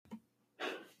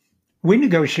We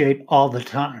negotiate all the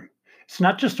time. It's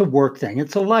not just a work thing,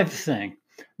 it's a life thing.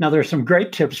 Now, there's some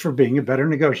great tips for being a better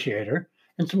negotiator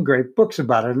and some great books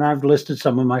about it, and I've listed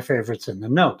some of my favorites in the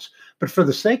notes. But for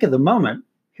the sake of the moment,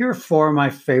 here are four of my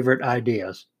favorite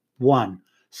ideas. One,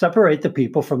 separate the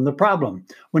people from the problem.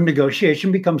 When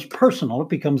negotiation becomes personal, it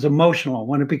becomes emotional.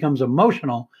 When it becomes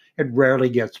emotional, it rarely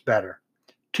gets better.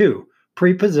 Two,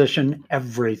 preposition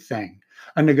everything.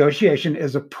 A negotiation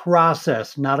is a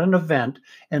process, not an event,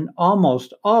 and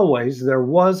almost always there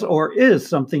was or is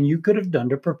something you could have done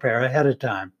to prepare ahead of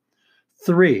time.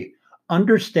 Three,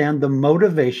 understand the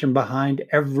motivation behind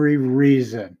every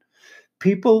reason.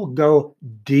 People go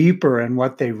deeper in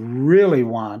what they really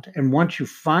want, and once you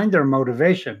find their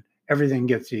motivation, everything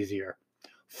gets easier.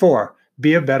 Four,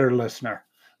 be a better listener.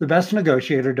 The best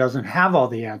negotiator doesn't have all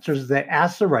the answers. They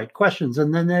ask the right questions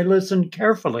and then they listen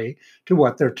carefully to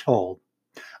what they're told.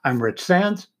 I'm Rich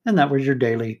Sands, and that was your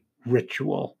daily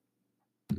ritual.